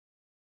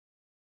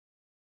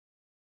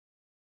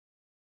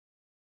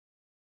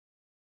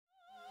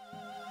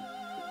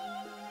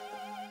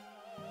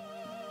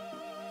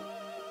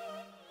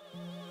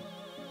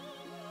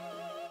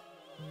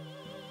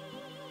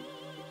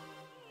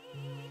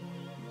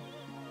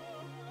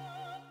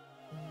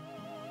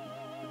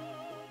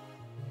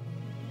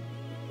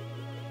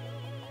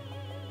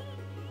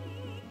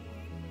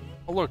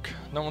 Oh, look,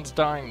 no one's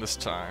dying this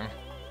time.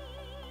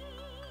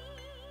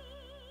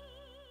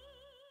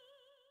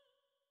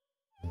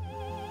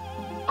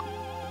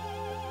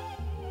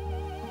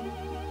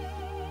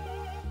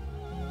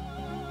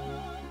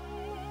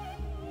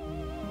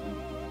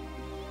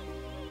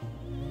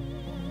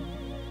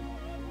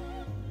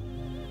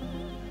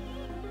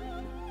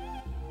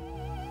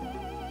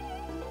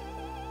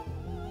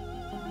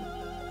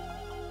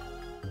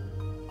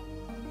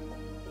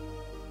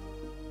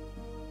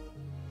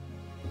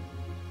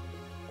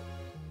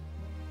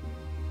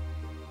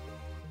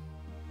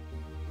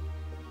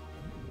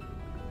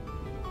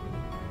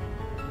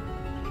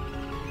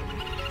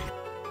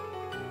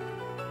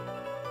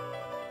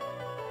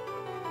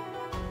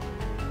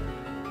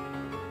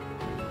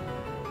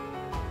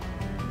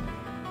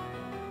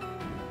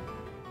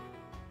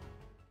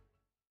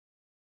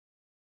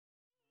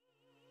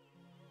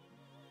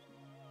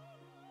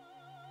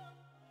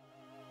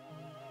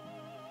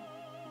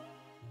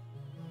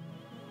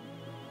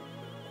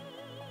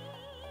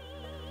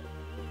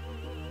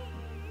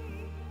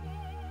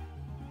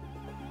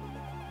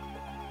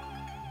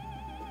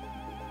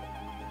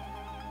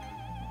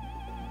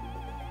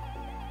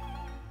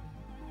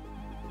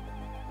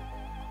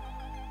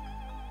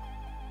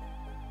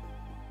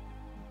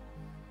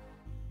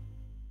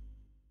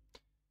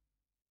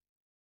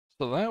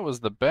 So that was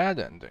the bad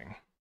ending.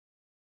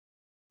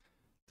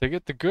 To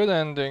get the good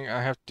ending,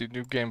 I have to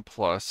do New Game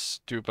Plus,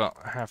 do about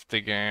half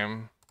the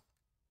game,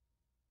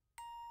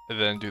 and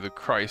then do the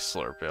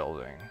Chrysler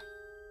Building.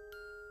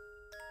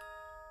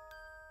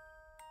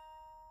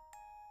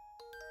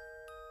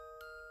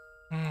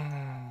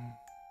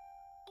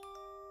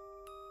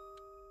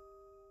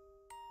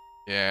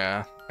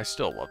 Yeah, I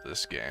still love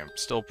this game.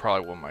 Still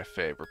probably one of my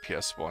favorite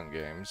PS1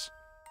 games.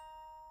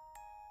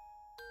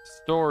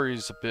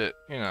 Story's a bit,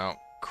 you know,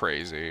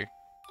 crazy.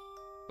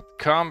 But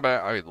the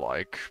combat I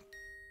like.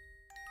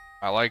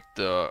 I like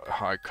the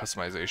high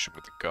customization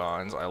with the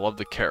guns. I love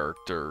the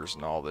characters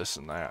and all this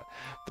and that.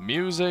 The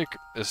music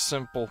is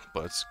simple,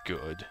 but it's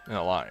good in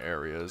a lot of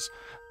areas.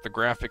 The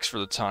graphics for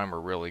the time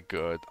are really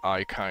good.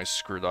 I kind of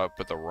screwed up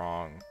with the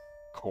wrong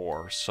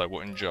core, so I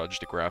wouldn't judge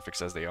the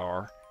graphics as they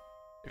are.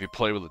 If you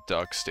play with a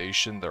Duck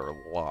Station, they're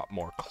a lot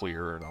more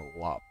clear and a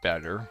lot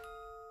better.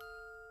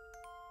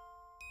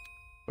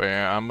 But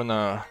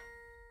yeah,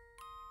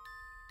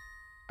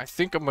 I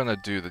think I'm gonna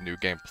do the New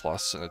Game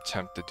Plus and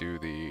attempt to do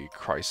the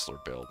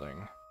Chrysler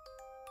Building.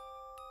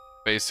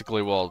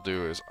 Basically what I'll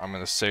do is I'm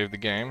gonna save the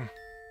game,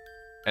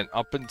 and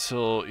up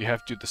until you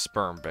have to do the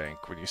sperm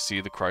bank, when you see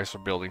the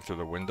Chrysler Building through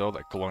the window,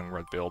 that glowing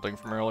red building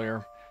from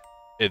earlier,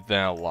 it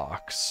then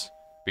unlocks,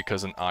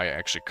 because an eye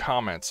actually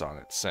comments on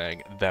it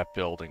saying that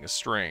building is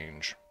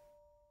strange.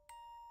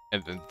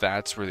 And then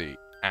that's where the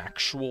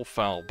actual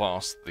final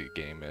boss of the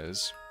game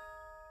is.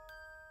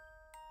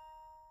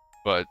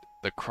 But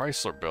the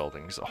Chrysler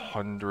Building's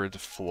 100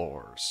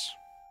 floors.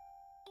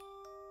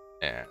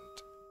 And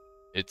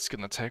it's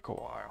gonna take a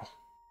while.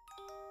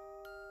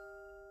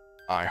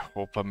 I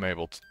hope I'm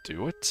able to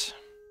do it.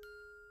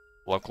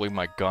 Luckily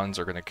my guns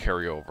are gonna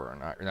carry over,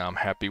 and I'm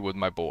happy with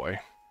my boy.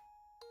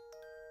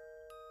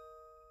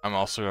 I'm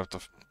also gonna have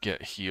to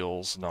get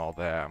heals and all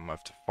that. I'm gonna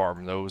have to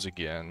farm those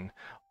again.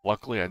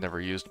 Luckily I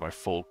never used my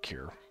full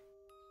cure.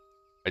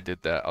 I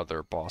did that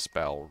other boss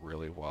battle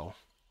really well.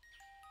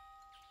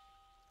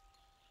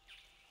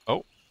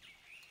 Oh.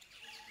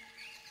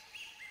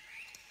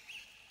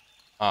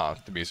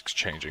 The music's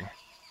changing.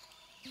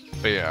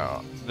 But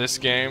yeah, this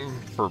game,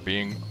 for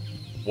being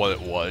what it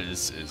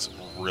was, is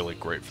really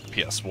great for the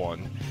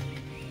PS1.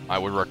 I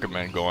would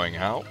recommend going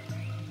out.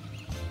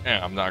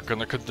 And I'm not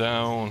gonna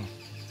condone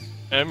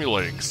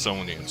emulating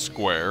Sony and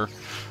Square,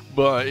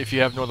 but if you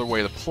have no other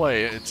way to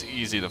play it, it's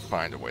easy to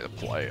find a way to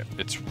play it.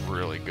 It's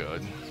really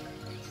good.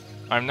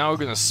 I'm now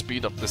gonna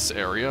speed up this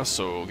area,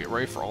 so get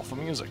ready for all the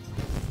music.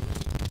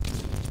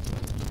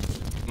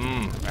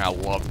 I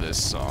love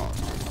this song.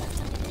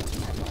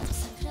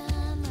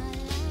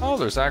 Oh,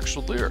 there's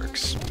actual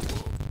lyrics.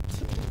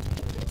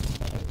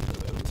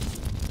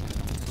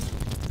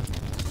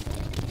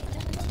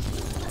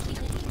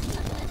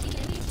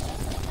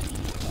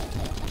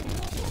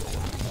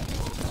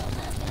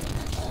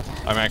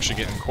 I'm actually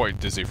getting quite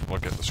dizzy from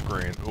looking at the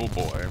screen. Oh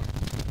boy.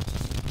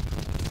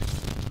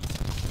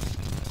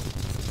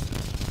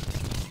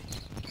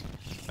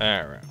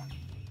 Alright.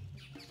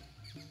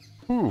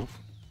 Whew.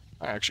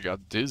 I actually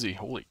got dizzy.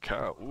 Holy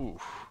cow. Ooh.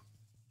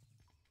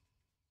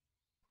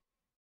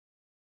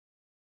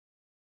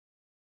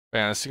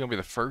 Man, this is gonna be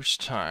the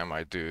first time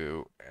I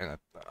do, and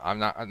I'm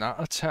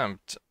not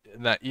attempt.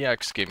 That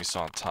EX gave me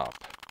some on top.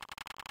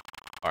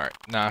 Alright,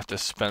 now I have to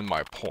spend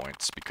my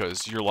points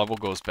because your level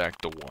goes back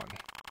to 1.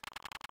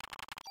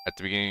 At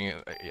the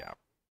beginning, yeah.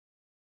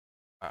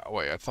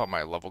 Wait, I thought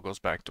my level goes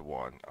back to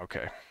 1.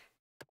 Okay.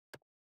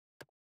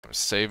 I'm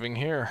saving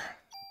here.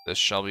 This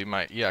shall be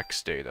my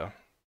EX data.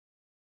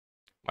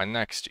 My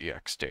next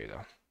EX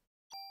data.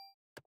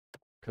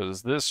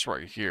 Because this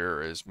right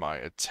here is my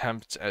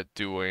attempt at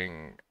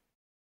doing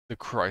the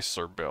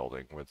Chrysler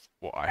Building with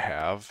what I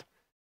have.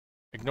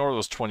 Ignore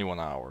those 21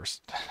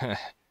 hours.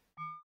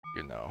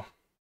 You know.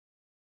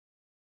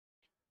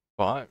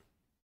 But,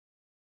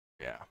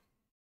 yeah.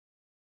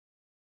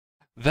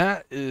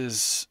 That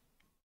is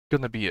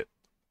gonna be it.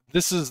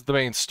 This is the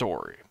main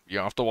story. You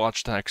don't have to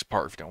watch the next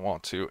part if you don't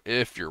want to,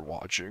 if you're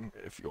watching,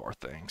 if you are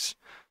things.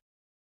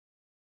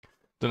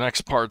 The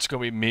next part's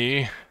gonna be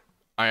me.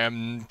 I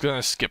am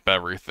gonna skip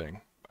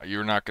everything.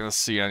 You're not gonna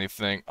see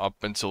anything up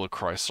until the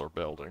Chrysler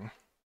Building.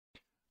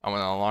 I'm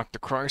gonna unlock the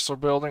Chrysler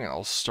Building and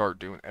I'll start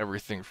doing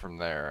everything from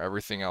there.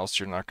 Everything else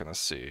you're not gonna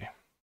see.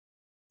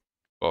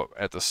 But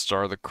at the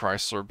start of the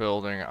Chrysler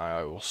Building,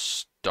 I will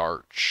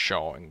start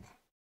showing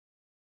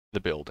the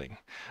building.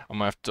 I'm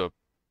gonna have to...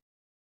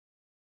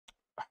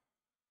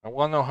 I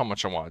wanna know how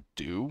much I wanna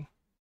do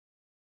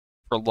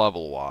for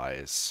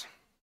level-wise.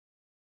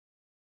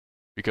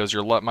 Because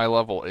my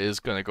level is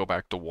going to go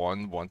back to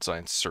 1 once I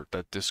insert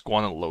that disk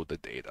 1 and load the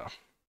data.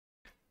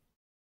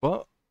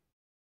 But,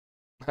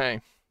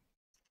 hey,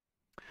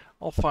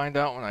 I'll find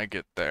out when I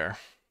get there.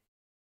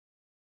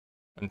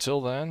 Until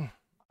then,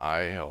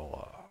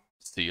 I'll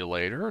see you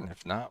later, and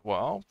if not,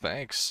 well,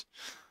 thanks.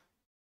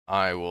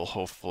 I will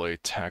hopefully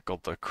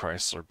tackle the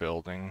Chrysler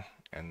Building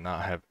and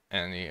not have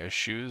any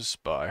issues,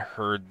 but I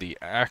heard the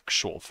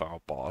actual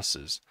final boss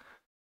is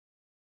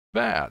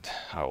bad,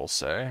 I will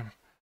say.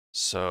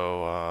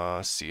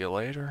 So, see you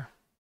later.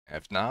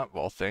 If not,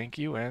 well, thank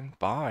you and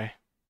bye.